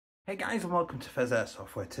Hey guys, and welcome to Pheas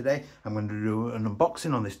Software. Today I'm going to do an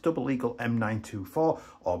unboxing on this double eagle M924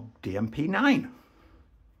 or DMP9.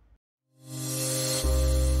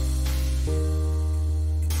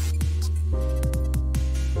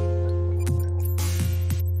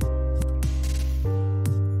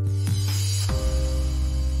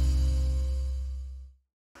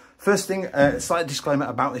 First thing, slight disclaimer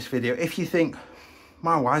about this video. If you think,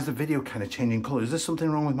 wow, why is the video kind of changing colour? Is there something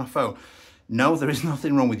wrong with my phone? No, there is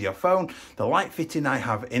nothing wrong with your phone. The light fitting I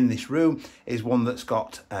have in this room is one that's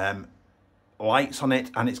got lights on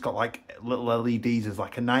it, and it's got like little LEDs as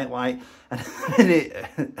like a night light, and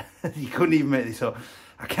you couldn't even make this up.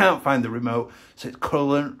 I can't find the remote, so it's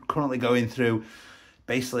currently going through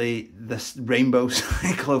basically this rainbow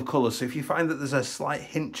cycle of colours. So if you find that there's a slight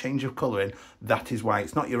hint change of colouring, that is why.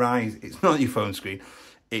 It's not your eyes, it's not your phone screen,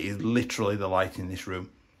 it is literally the light in this room.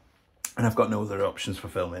 And I've got no other options for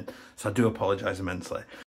filming, so I do apologise immensely.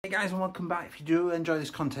 Hey guys, and welcome back. If you do enjoy this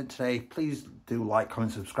content today, please do like,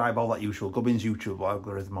 comment, subscribe, all that usual gubbins, YouTube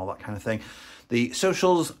algorithm, all that kind of thing. The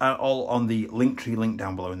socials are all on the Linktree link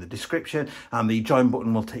down below in the description, and the join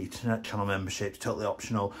button will take you to channel memberships, totally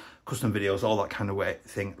optional, custom videos, all that kind of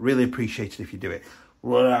thing. Really appreciate it if you do it.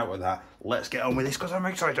 Right out with that, let's get on with this because I'm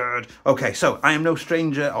excited. Okay, so I am no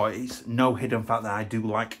stranger, or it's no hidden fact that I do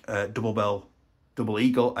like Double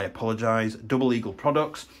Eagle, I apologise, Double Eagle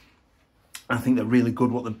products. I think they're really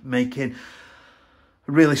good what they're making.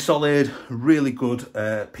 Really solid, really good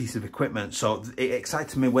piece of equipment. So it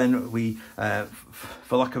excited me when we,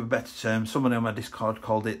 for lack of a better term, someone on my Discord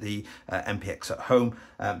called it the MPX at home.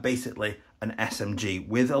 Basically an SMG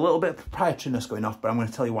with a little bit of proprietariness going off, but I'm going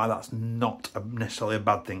to tell you why that's not necessarily a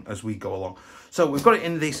bad thing as we go along. So we've got it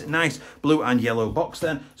in this nice blue and yellow box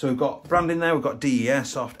then. So we've got branding there, we've got DE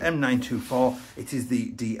Airsoft, M924, it is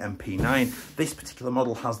the DMP9. This particular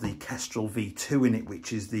model has the Kestral V2 in it,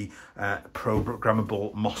 which is the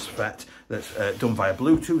programmable MOSFET that's done via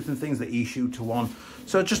Bluetooth and things, the eShooter one.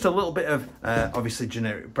 So just a little bit of obviously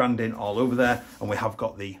generic branding all over there, and we have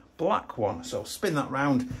got the black one. So spin that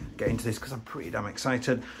round, get into this because I'm pretty damn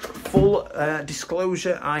excited. Full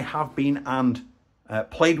disclosure, I have been and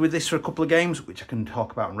played with this for a couple of games, which I can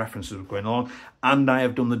talk about and reference as we're going along, and I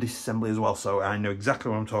have done the disassembly as well, so I know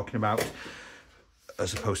exactly what I'm talking about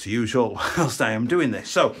as opposed to usual whilst I am doing this.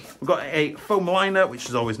 So we've got a foam liner, which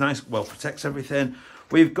is always nice, well protects everything.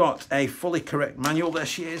 We've got a fully correct manual. There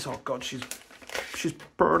she is. Oh god, she's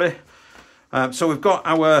pretty. So we've got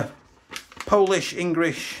our Polish,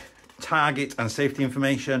 English, target and safety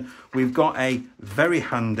information. We've got a very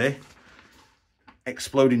handy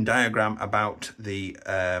exploding diagram about the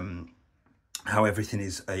how everything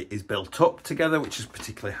is built up together, which is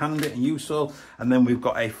particularly handy and useful. And then we've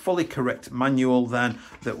got a fully correct manual then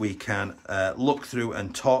that we can look through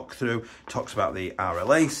and talk through. Talks about the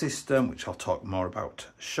RLA system, which I'll talk more about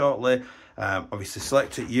shortly. Obviously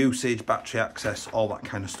selector usage, battery access, all that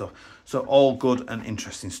kind of stuff. So all good and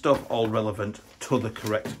interesting stuff, all relevant to the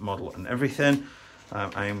correct model and everything.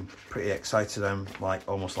 I'm pretty excited. I'm like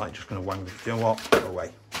almost like just going to wang it. You know what? Go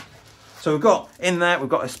away. So we've got in there, we've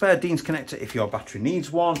got a spare Dean's connector if your battery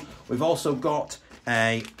needs one. We've also got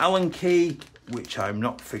a Allen key, which I'm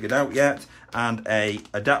not figured out yet, and a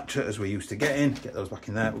adapter as we're used to getting. Get those back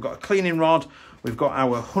in there. We've got a cleaning rod. We've got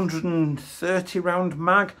our 130 round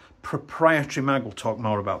mag, proprietary mag. We'll talk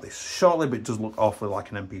more about this shortly, but it does look awfully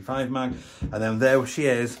like an MP5 mag. And then there she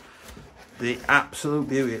is, the absolute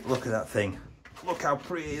beauty. Look at that thing. Look how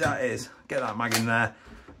pretty that is. Get that mag in there.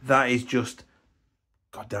 That is just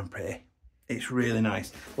goddamn pretty. It's really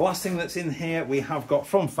nice. The last thing that's in here we have got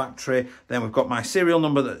from factory. Then we've got my serial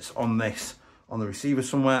number that's on this, on the receiver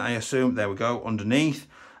somewhere, I assume. There we go, underneath.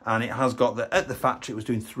 And it has got that at the factory it was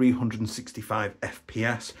doing 365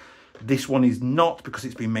 FPS. This one is not, because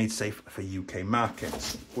it's been made safe for UK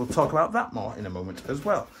markets. We'll talk about that more in a moment as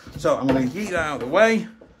well. So I'm going to yeet that out of the way.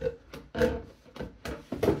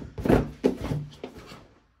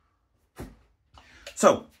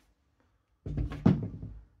 So,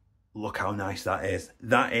 look how nice that is.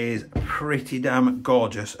 That is pretty damn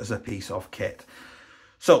gorgeous as a piece of kit.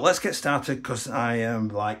 So let's get started because I am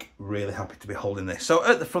like really happy to be holding this. So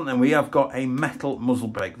at the front then we have got a metal muzzle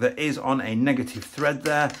brake that is on a negative thread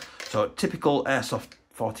there. So typical Airsoft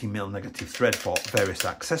 40mm negative thread for various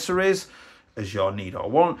accessories as your need or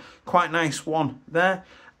want. Quite nice one there.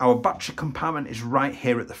 Our battery compartment is right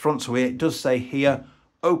here at the front. So it does say here,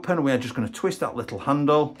 open. We are just going to twist that little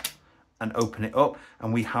handle and open it up.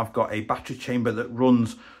 And we have got a battery chamber that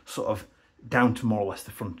runs sort of down to more or less the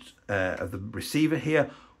front of the receiver here.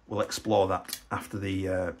 We'll explore that after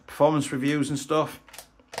the performance reviews and stuff.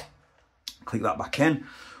 Click that back in.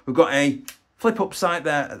 We've got a flip up sight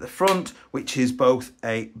there at the front, which is both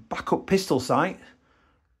a backup pistol sight.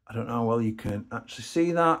 I don't know how well you can actually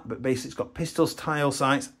see that, but basically it's got pistol style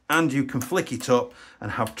sights, and you can flick it up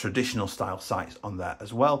and have traditional style sights on there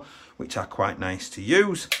as well, which are quite nice to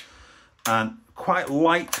use. And quite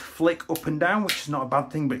light flick up and down, which is not a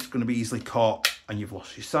bad thing, but it's going to be easily caught and you've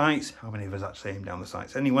lost your sights. How many of us actually aim down the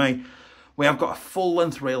sights anyway? We have got a full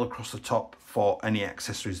length rail across the top for any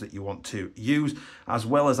accessories that you want to use, as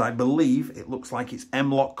well as, I believe it looks like it's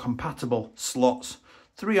M-lock compatible slots,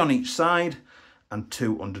 3 on each side and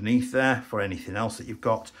 2 underneath there for anything else that you've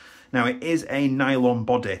got. Now it is a nylon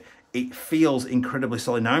body. It feels incredibly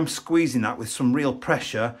solid. Now I'm squeezing that with some real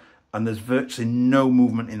pressure, and there's virtually no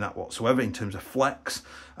movement in that whatsoever in terms of flex.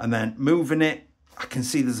 And then moving it, I can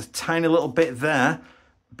see there's a tiny little bit there,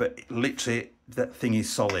 but literally that thing is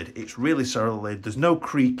solid. It's really solid. There's no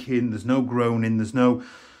creaking, there's no groaning, there's no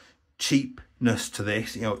cheapness to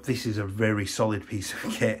this. You know, this is a very solid piece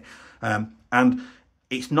of kit. And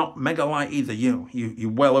it's not mega light either.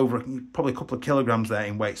 You're well over probably a couple of kilograms there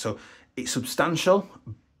in weight. So it's substantial,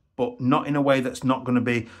 but not in a way that's not going to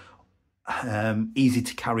be easy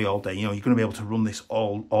to carry all day. You know, you're going to be able to run this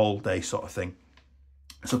all day sort of thing.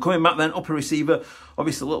 So coming back then, upper receiver,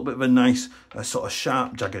 obviously a little bit of a nice sort of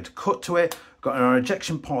sharp jagged cut to it. Got our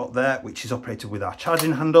ejection port there, which is operated with our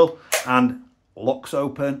charging handle and locks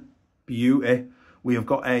open. Beauty. We have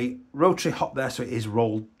got a rotary hop there, so it is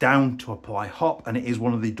rolled down to apply hop, and it is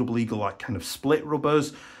one of the double eagle like kind of split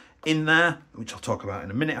rubbers in there, which I'll talk about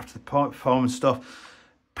in a minute after the performance stuff.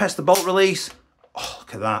 Press the bolt release. Oh,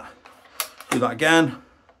 look at that. Do that again.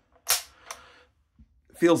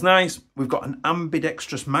 Feels nice. We've got an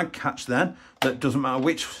ambidextrous mag catch then, that doesn't matter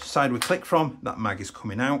which side we click from, that mag is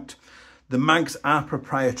coming out. The mags are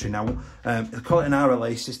proprietary now. They call it an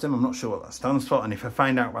RLA system. I'm not sure what that stands for, and if I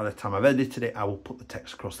find out by the time I've edited it, I will put the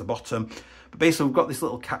text across the bottom. But basically we've got this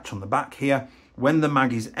little catch on the back here. When the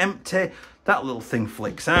mag is empty, that little thing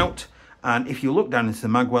flicks out, and if you look down into the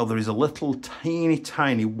mag well, there is a little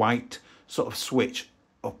tiny white sort of switch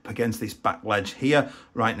up against this back ledge here,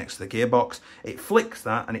 right next to the gearbox. It flicks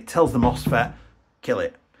that and it tells the MOSFET, kill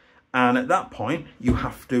it. And at that point, you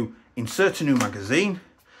have to insert a new magazine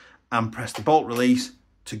and press the bolt release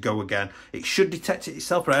to go again. It should detect it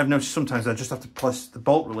itself, but I've noticed sometimes I just have to press the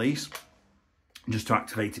bolt release just to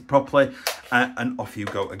activate it properly, and off you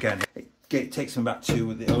go again. It takes me back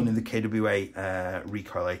to owning the KWA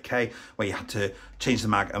Recoil AK, where you had to change the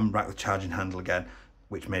mag and rack the charging handle again,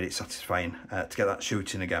 which made it satisfying to get that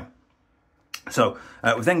shooting again. So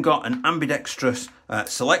we've then got an ambidextrous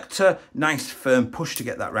selector, nice firm push to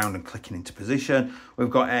get that round and clicking into position.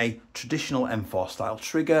 We've got a traditional M4 style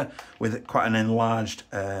trigger with quite an enlarged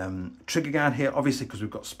trigger guard here, obviously because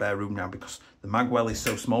we've got spare room now because the mag well is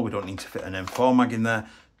so small, we don't need to fit an M4 mag in there,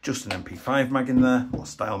 just an MP5 mag in there, or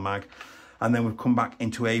style mag. And then we've come back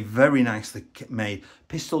into a very nicely made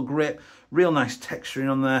pistol grip, real nice texturing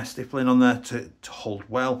on there, stippling on there to hold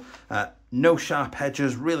well. No sharp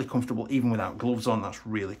edges, really comfortable even without gloves on, that's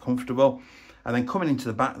really comfortable. And then coming into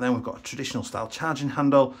the back then, we've got a traditional style charging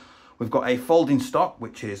handle. We've got a folding stock,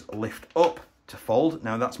 which is lift up to fold.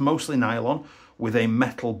 Now that's mostly nylon with a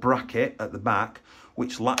metal bracket at the back,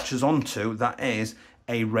 which latches onto, that is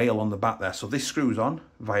a rail on the back there. So this screws on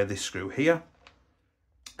via this screw here.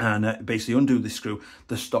 And basically undo this screw,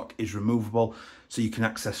 the stock is removable, so you can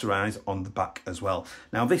accessorize on the back as well.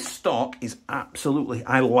 Now this stock is absolutely,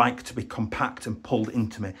 I like to be compact and pulled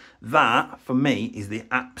into me. That, for me, is the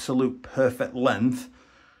absolute perfect length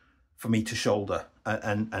for me to shoulder.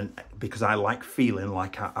 And because I like feeling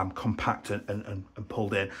like I'm compact and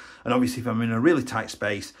pulled in. And obviously if I'm in a really tight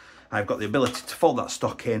space, I've got the ability to fold that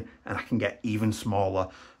stock in, and I can get even smaller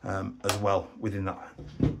as well within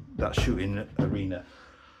that shooting arena.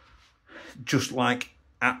 Just like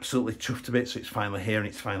absolutely chuffed a bit, so it's finally here and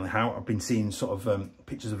it's finally out. I've been seeing sort of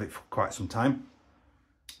pictures of it for quite some time.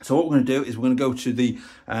 So what we're going to do is we're going to go to the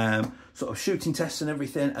sort of shooting tests and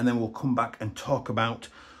everything, and then we'll come back and talk about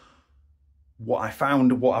what I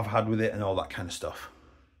found, what I've had with it and all that kind of stuff.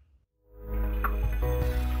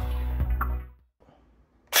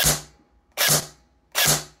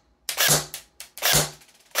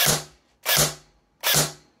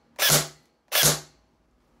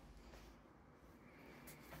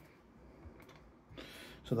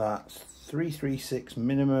 So that's 336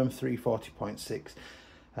 minimum, 340.6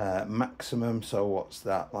 maximum. So what's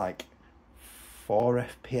that, like 4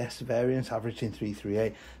 FPS variance, averaging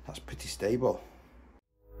 338. That's pretty stable.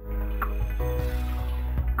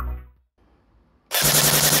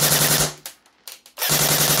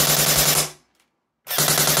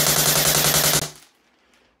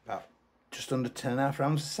 About just under 10.5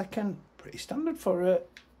 rounds a second. pretty standard for a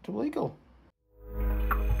double eagle.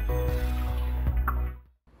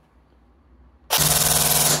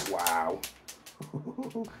 Wow.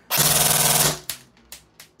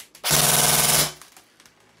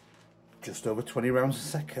 Just over 20 rounds a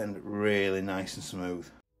second, really nice and smooth.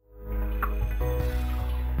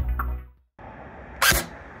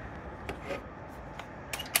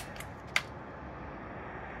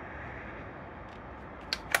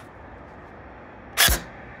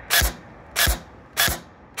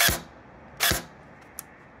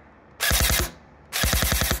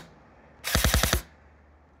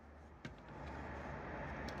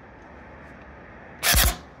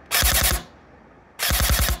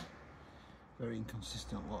 Very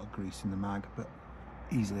inconsistent, a lot of grease in the mag, but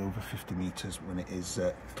easily over 50 meters when it is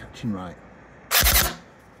catching right.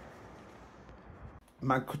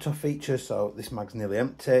 Mag cut-off feature, so this mag's nearly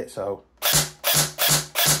empty, so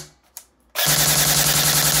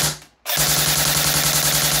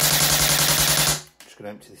just going to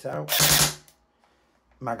empty this out.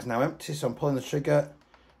 Mag's now empty, so I'm pulling the trigger,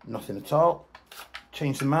 nothing at all.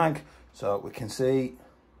 Change the mag so we can see.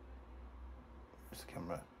 Where's the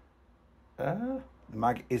camera? The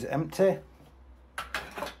mag is empty.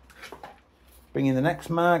 Bring in the next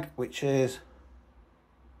mag, which is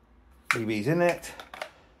BB's in it.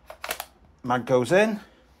 Mag goes in.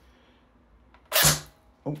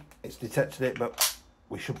 Oh, it's detected it, but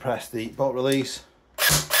we should press the bolt release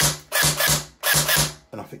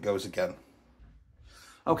and off it goes again.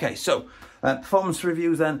 Okay, so performance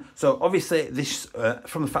reviews then. So obviously this,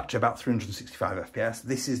 from the factory, about 365 FPS.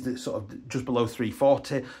 This is the sort of just below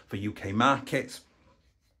 340 for UK markets.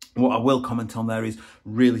 What I will comment on there is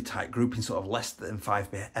really tight grouping, sort of less than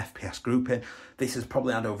 5 FPS grouping. This has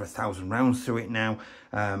probably had over 1,000 rounds through it now.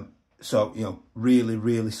 So, you know,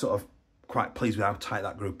 really sort of quite pleased with how tight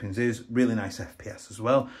that groupings is. Really nice FPS as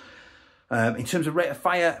well. In terms of rate of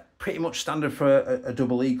fire, pretty much standard for a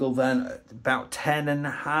double eagle then, about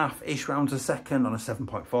 10.5-ish rounds a second on a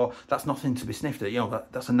 7.4. That's nothing to be sniffed at, you know,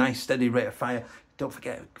 that's a nice steady rate of fire. Don't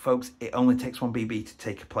forget, folks, it only takes 1 BB to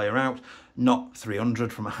take a player out, not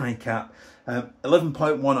 300 from a high cap.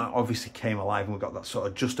 11.1 obviously came alive and we got that sort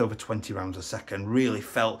of just over 20 rounds a second. Really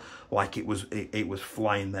felt like it was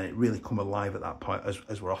flying then. It really come alive at that point,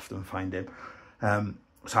 as we're often finding.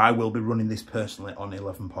 So I will be running this personally on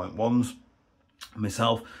 11.1s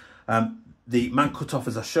myself. The mag cut off,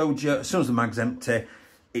 as I showed you, as soon as the mag's empty,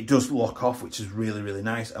 it does lock off, which is really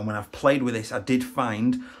nice. And when I've played with this, I did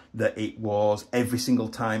find that it was every single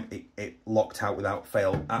time it locked out without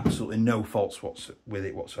fail. Absolutely no faults with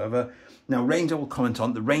it whatsoever. Now, range I will comment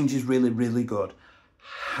on. The range is really good.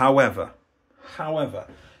 However,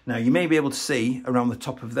 now you may be able to see around the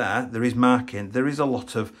top of there is marking. There is a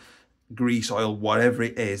lot of grease, oil, whatever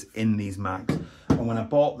it is in these mags. And when I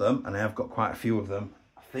bought them, and I have got quite a few of them,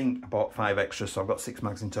 I think I bought 5 extra, so I've got 6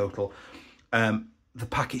 mags in total. The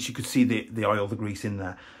packets, you could see the oil, the grease in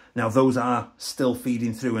there. Now those are still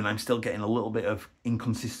feeding through and I'm still getting a little bit of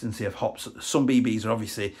inconsistency of hops. Some BBs are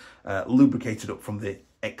obviously lubricated up from the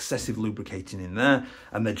excessive lubricating in there,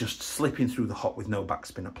 and they're just slipping through the hop with no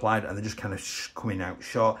backspin applied, and they're just kind of coming out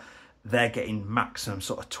short. They're getting maximum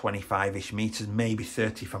sort of 25-ish meters, maybe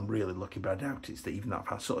 30 if I'm really lucky, but I doubt it's even that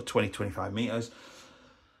fast, sort of 20-25 meters.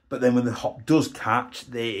 But then when the hop does catch,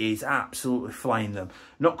 it is absolutely flying them.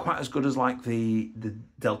 Not quite as good as like the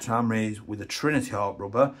Delta Armories with the Trinity Hawk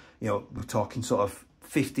rubber. You know, we're talking sort of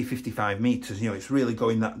 50-55 meters. You know, it's really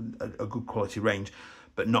going that a good quality range,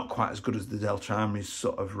 but not quite as good as the Delta Armories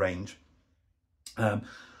sort of range. But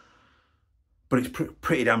it's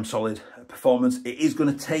pretty damn solid performance. It is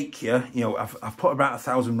going to take you, you know, I've put about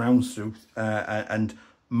 1,000 rounds through, and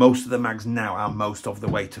most of the mags now are most of the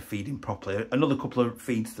way to feeding properly. Another couple of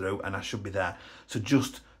feeds through and I should be there. So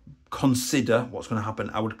just consider what's going to happen.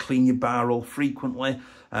 I would clean your barrel frequently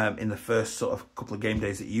in the first sort of couple of game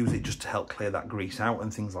days that you use it, just to help clear that grease out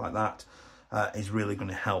and things like that. Is really going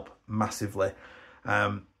to help massively.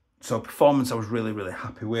 So performance I was really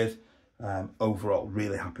happy with. Overall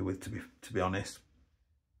really happy with, to be honest.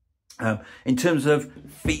 In terms of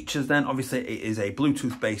features then, obviously it is a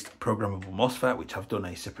Bluetooth based programmable MOSFET, which I've done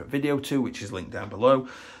a separate video to, which is linked down below.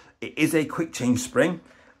 It is a quick change spring.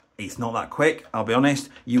 It's not that quick, I'll be honest.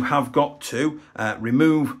 You have got to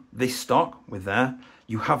remove this stock with there.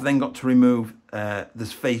 You have then got to remove,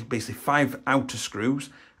 there's basically 5 outer screws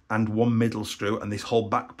and 1 middle screw, and this whole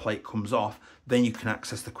back plate comes off. Then you can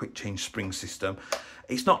access the quick change spring system.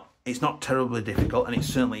 It's not terribly difficult, and it's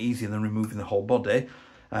certainly easier than removing the whole body.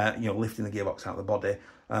 You know, lifting the gearbox out of the body.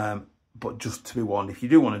 But just to be warned, if you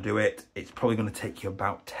do want to do it, it's probably going to take you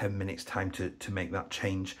about 10 minutes time to make that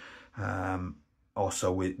change.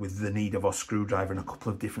 also with the need of a screwdriver and a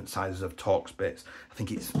couple of different sizes of Torx bits. I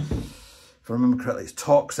think it's, if I remember correctly, it's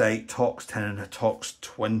Torx 8, Torx 10 and a Torx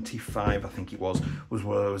 25, I think it was what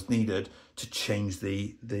was needed to change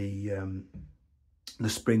the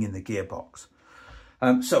spring in the gearbox.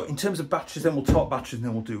 So in terms of batteries, then we'll talk batteries and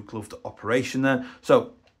then we'll do gloved operation then.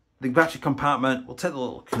 So the battery compartment, we'll take the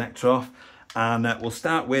little connector off, and we'll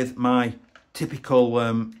start with my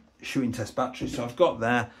typical shooting test battery. So I've got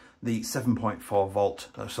there the 7.4 volt,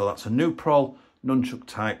 so that's a neutral nunchuck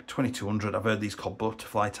type 2200. I've heard these called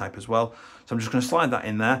butterfly type as well. So I'm just going to slide that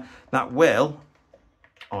in there. That will,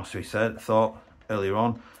 also he said, thought earlier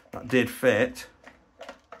on, that did fit.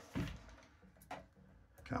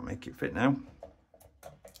 Can't make it fit now.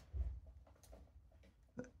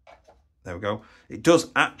 There we go. It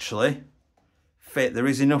does actually fit. There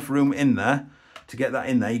is enough room in there to get that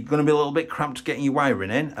in there. You're going to be a little bit cramped getting your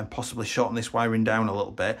wiring in and possibly shorten this wiring down a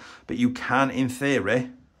little bit. But you can, in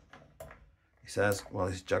theory, he says, well,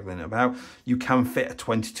 he's juggling it about, you can fit a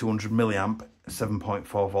 2200 milliamp 7.4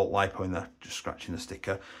 volt LiPo in there, just scratching the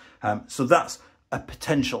sticker. So that's a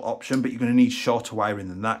potential option, but you're going to need shorter wiring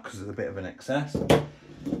than that because there's a bit of an excess.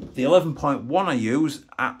 The 11.1 I use,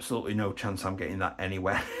 absolutely no chance I'm getting that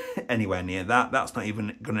anywhere near that. That's not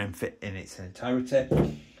even going to fit in its entirety.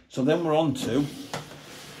 So then we're on to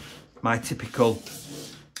my typical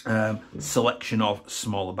selection of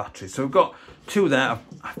smaller batteries. So we've got two there.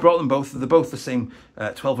 I've brought them both. They're both the same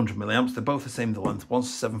 1200 milliamps. They're both the same the length.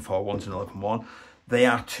 One's 7.4, one's an 11.1. They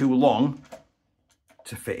are too long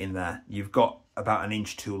to fit in there. You've got about an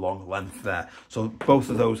inch too long length there. So both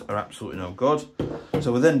of those are absolutely no good.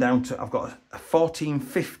 So we're then down to, I've got a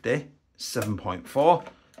 1450 7.4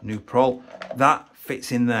 neutral. That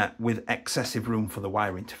fits in there with excessive room for the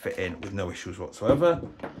wiring to fit in with no issues whatsoever.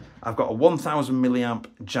 I've got a 1000 milliamp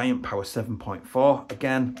giant power 7.4.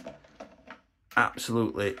 Again,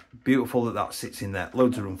 absolutely beautiful that sits in there.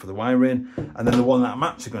 Loads of room for the wiring. And then the one that I'm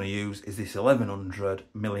actually going to use is this 1100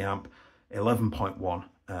 milliamp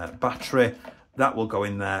 11.1 battery. That will go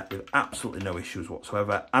in there with absolutely no issues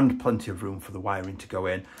whatsoever and plenty of room for the wiring to go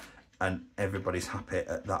in, and everybody's happy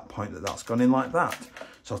at that point that that's gone in like that.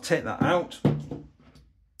 So I'll take that out,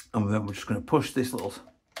 and then we're just going to push this little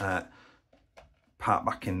part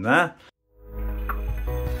back in there.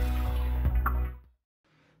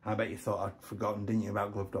 I bet you thought I'd forgotten, didn't you,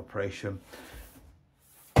 about gloved operation.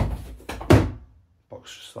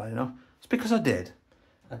 Box just sliding off. It's because I did.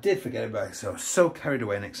 I did forget about it, so I was so carried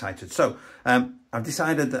away and excited. So I've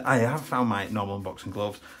decided that I have found my normal unboxing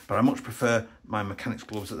gloves, but I much prefer my mechanics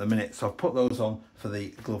gloves at the minute. So I've put those on for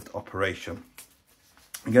the gloved operation.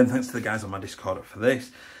 Again, thanks to the guys on my Discord for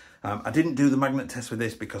this. I didn't do the magnet test with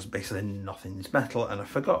this because basically nothing's metal, and I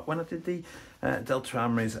forgot when I did the Delta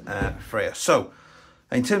Armory's Pheas. So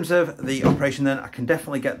in terms of the operation then, I can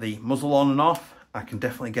definitely get the muzzle on and off. I can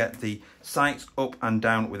definitely get the sights up and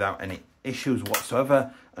down without any issues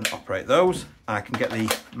whatsoever and operate those. I can get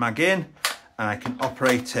the mag in, I can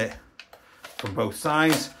operate it from both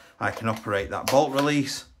sides. I can operate that bolt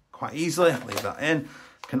release quite easily, leave that in.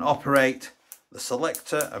 I can operate the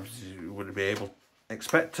selector as you would be able to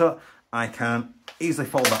expect to. I can easily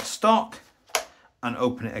fold that stock and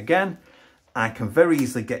open it again. I can very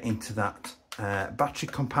easily get into that battery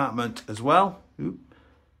compartment as well. Oop.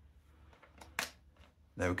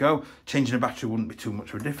 There we go. Changing a battery wouldn't be too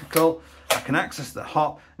much of a difficult. I can access the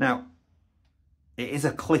hop. Now, it is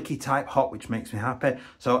a clicky type hop, which makes me happy.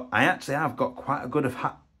 So I actually have got quite a good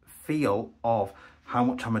feel of how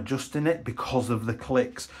much I'm adjusting it because of the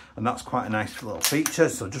clicks. And that's quite a nice little feature.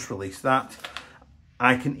 So just release that.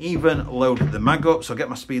 I can even load the mag up. So get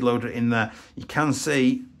my speed loader in there. You can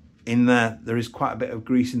see in there is quite a bit of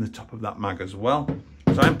grease in the top of that mag as well.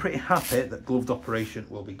 So I'm pretty happy that gloved operation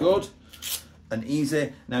will be good and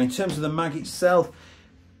easy. Now in terms of the mag itself,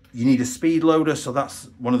 you need a speed loader, so that's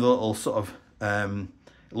one of the little sort of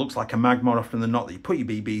it looks like a mag more often than not, that you put your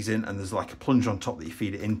BBs in and there's like a plunger on top that you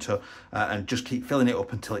feed it into, and just keep filling it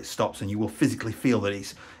up until it stops, and you will physically feel that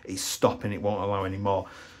it's stopping, it won't allow any more.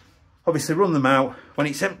 Obviously run them out. When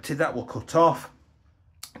it's empty, that will cut off.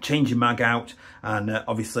 Change your mag out, and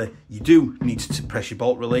obviously you do need to press your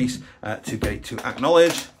bolt release to get it to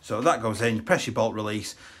acknowledge. So that goes in, you press your bolt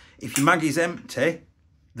release. If your mag is empty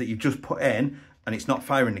that you've just put in and it's not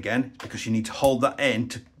firing again, because you need to hold that in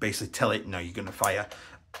to basically tell it, no, you're going to fire,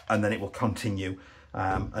 and then it will continue,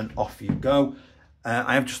 and off you go.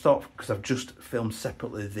 I have just thought, because I've just filmed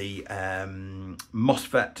separately the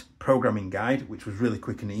MOSFET programming guide, which was really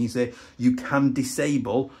quick and easy. You can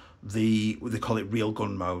disable they call it real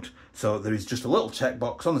gun mode. So there is just a little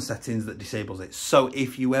checkbox on the settings that disables it. So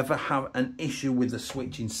if you ever have an issue with the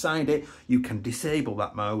switch inside it, you can disable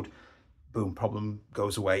that mode. Boom, problem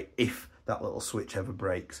goes away if that little switch ever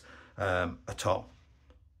breaks at all.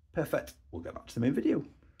 Perfect. We'll get back to the main video.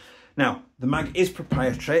 Now, the mag is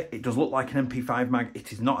proprietary. It does look like an MP5 mag.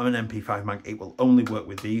 It is not an MP5 mag. It will only work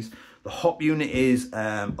with these. The hop unit is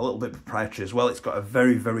a little bit proprietary as well. It's got a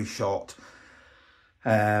very, very short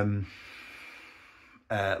loading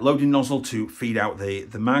nozzle to feed out the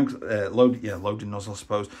mag, loading nozzle, I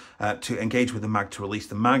suppose, to engage with the mag to release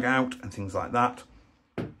the mag out and things like that.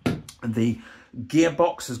 And the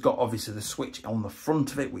gearbox has got obviously the switch on the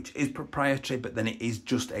front of it, which is proprietary, but then it is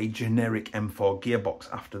just a generic M4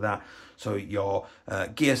 gearbox after that. So your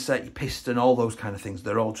gear set, your piston, all those kind of things,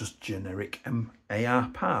 they're all just generic AR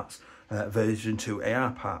parts, version 2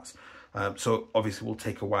 AR parts. So obviously we'll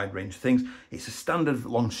take a wide range of things. It's a standard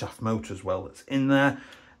long shaft motor as well that's in there.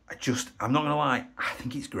 I'm not gonna lie, I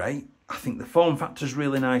think it's great. I think the form factor is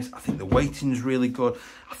really nice. I think the weighting is really good.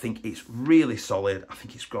 I think it's really solid. I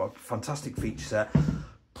think it's got a fantastic feature set.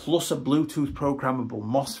 Plus a Bluetooth programmable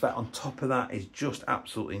MOSFET on top of that is just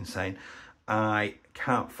absolutely insane. I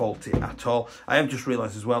can't fault it at all. I have just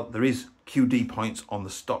realised as well, there is QD points on the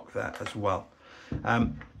stock there as well.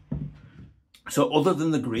 So other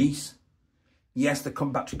than the grease, yes, the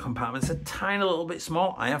battery compartments are a tiny little bit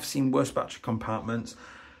small. I have seen worse battery compartments.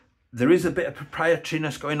 There is a bit of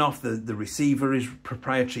proprietariness going off. The receiver is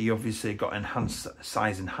proprietary. You obviously got enhanced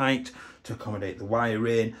size and height to accommodate the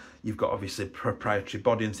wiring. You've got obviously proprietary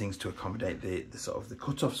body and things to accommodate the sort of the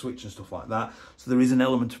cutoff switch and stuff like that. So there is an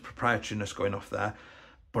element of proprietariness going off there,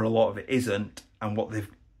 but a lot of it isn't. And what they've,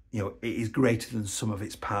 you know, it is greater than some of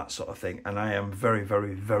its parts sort of thing. And I am very,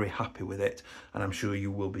 very, very happy with it. And I'm sure you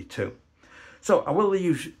will be too. So I will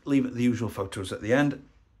leave the usual photos at the end.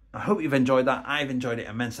 I hope you've enjoyed that. I've enjoyed it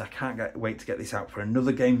immensely. I can't wait to get this out for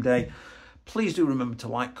another game day. Please do remember to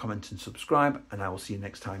like, comment and subscribe, and I will see you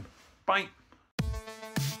next time. Bye.